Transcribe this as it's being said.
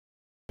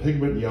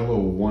Pigment Yellow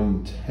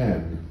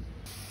 110.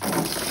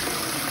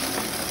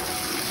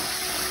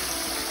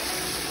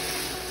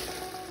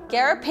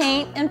 Guerra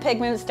Paint and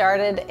Pigment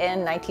started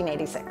in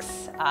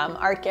 1986.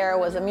 Art Guerra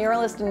was a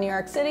muralist in New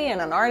York City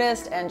and an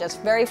artist, and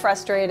just very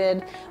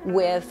frustrated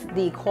with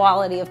the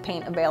quality of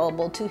paint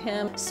available to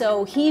him.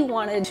 So he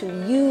wanted to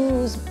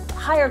use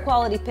higher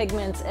quality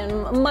pigments and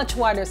a much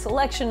wider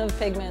selection of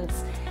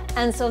pigments,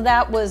 and so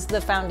that was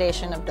the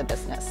foundation of the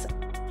business.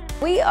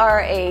 We are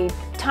a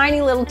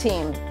tiny little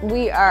team.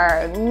 We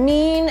are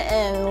mean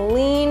and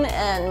lean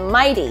and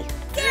mighty.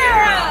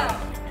 Guerra!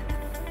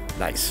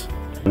 Nice.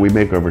 We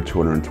make over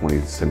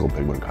 220 single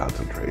pigment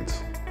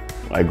concentrates.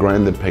 I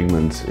grind the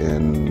pigments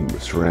in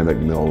ceramic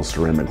mills,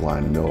 ceramic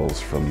lined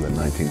mills from the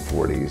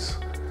 1940s.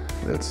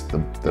 It's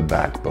the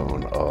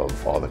backbone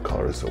of all the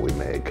colors that we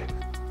make.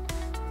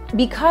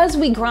 Because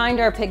we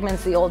grind our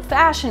pigments the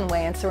old-fashioned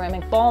way in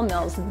ceramic ball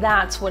mills,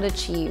 that's what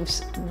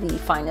achieves the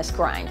finest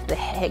grind. The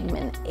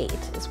Pigment 8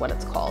 is what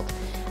it's called.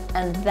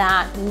 And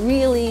that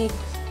really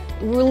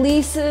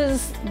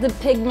releases the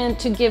pigment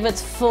to give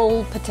its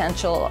full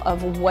potential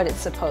of what it's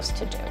supposed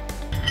to do.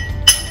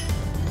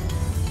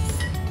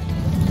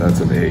 That's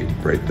an 8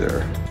 right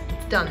there.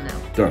 Done now.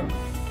 Done.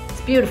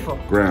 It's beautiful.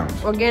 Ground.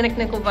 Organic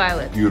nickel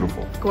violet.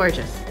 Beautiful.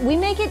 Gorgeous. We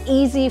make it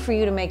easy for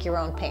you to make your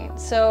own paint.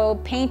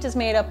 So paint is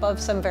made up of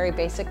some very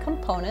basic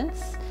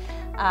components.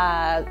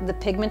 The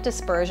pigment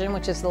dispersion,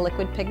 which is the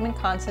liquid pigment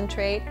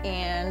concentrate,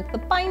 and the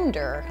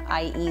binder,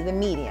 i.e. the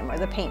medium or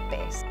the paint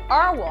base.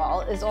 Our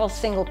wall is all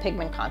single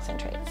pigment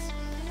concentrates.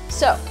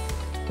 So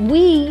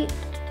we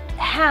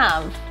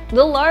have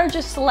the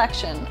largest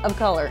selection of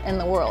color in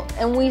the world,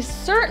 and we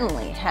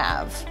certainly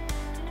have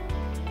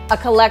a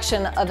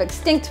collection of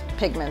extinct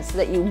pigments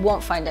that you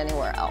won't find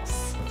anywhere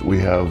else. We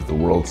have the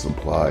world's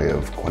supply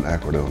of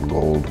quinacridone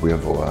gold. We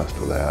have the last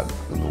of that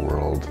in the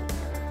world.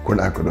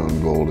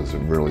 Quinacridone gold is a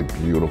really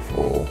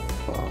beautiful,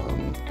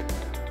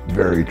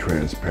 very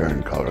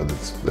transparent color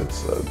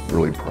that's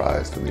really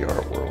prized in the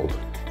art world.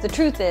 The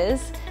truth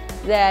is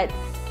that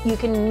you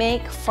can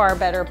make far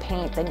better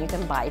paint than you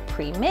can buy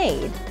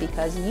pre-made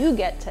because you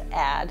get to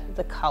add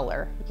the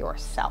color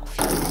yourself.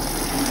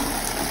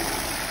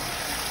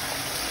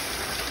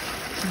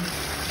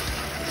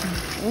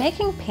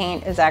 Making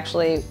paint is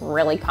actually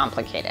really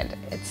complicated.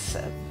 It's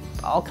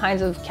all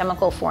kinds of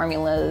chemical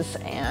formulas,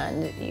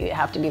 and you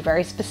have to be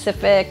very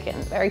specific and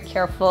very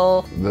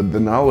careful. The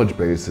knowledge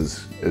base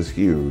is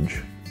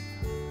huge,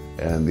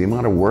 and the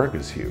amount of work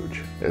is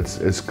huge.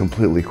 It's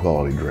completely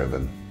quality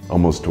driven,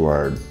 almost to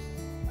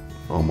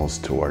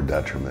our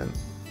detriment.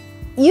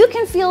 You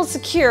can feel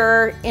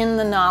secure in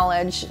the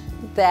knowledge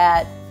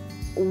that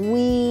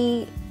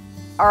we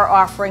are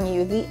offering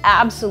you the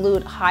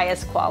absolute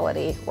highest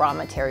quality raw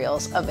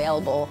materials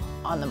available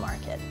on the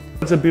market.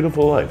 It's a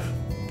beautiful life.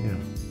 Yeah.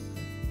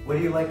 What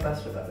do you like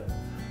best about it?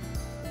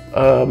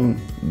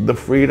 The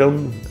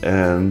freedom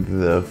and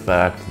the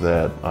fact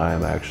that I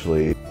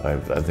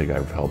think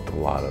I've helped a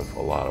lot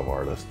of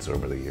artists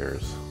over the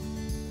years.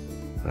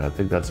 And I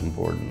think that's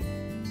important.